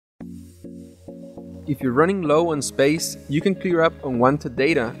If you're running low on space, you can clear up unwanted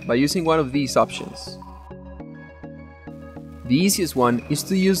data by using one of these options. The easiest one is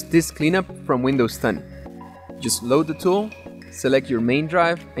to use Disk Cleanup from Windows 10. Just load the tool, select your main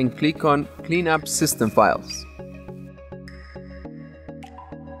drive and click on Clean Up System Files.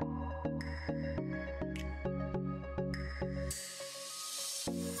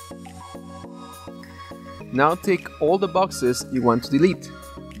 Now tick all the boxes you want to delete.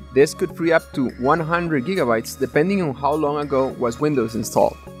 This could free up to 100 GB depending on how long ago was Windows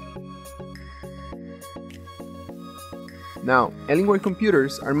installed. Now, Alienware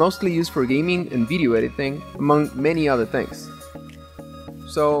computers are mostly used for gaming and video editing, among many other things.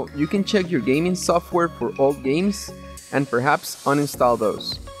 So you can check your gaming software for old games and perhaps uninstall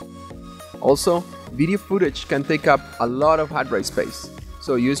those. Also, video footage can take up a lot of hard drive space,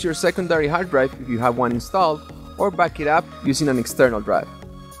 so use your secondary hard drive if you have one installed, or back it up using an external drive.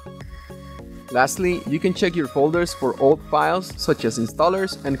 Lastly, you can check your folders for old files such as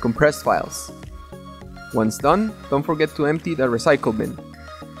installers and compressed files. Once done, don't forget to empty the recycle bin.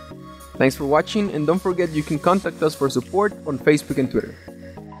 Thanks for watching, and don't forget you can contact us for support on Facebook and Twitter.